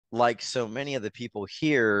like so many of the people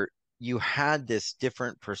here, you had this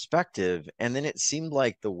different perspective. And then it seemed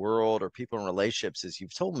like the world or people in relationships, as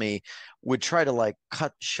you've told me, would try to like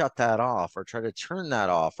shut that off or try to turn that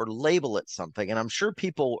off or label it something. And I'm sure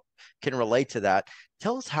people can relate to that.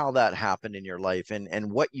 Tell us how that happened in your life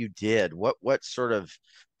and what you did. What sort of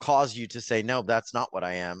caused you to say, no, that's not what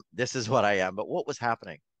I am. This is what I am. But what was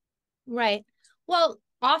happening? Right. Well,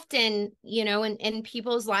 often, in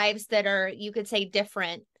people's lives that are, you could say,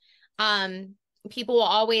 different, um, people will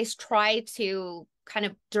always try to kind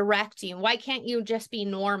of direct you. Why can't you just be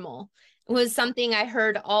normal? It was something I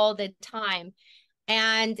heard all the time.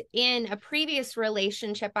 And in a previous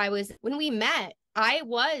relationship, when we met, I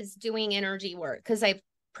was doing energy work because I've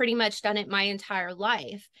pretty much done it my entire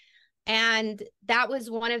life. And that was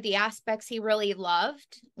one of the aspects he really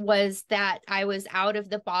loved, was that I was out of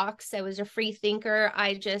the box. I was a free thinker.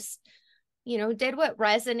 I just, did what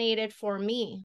resonated for me.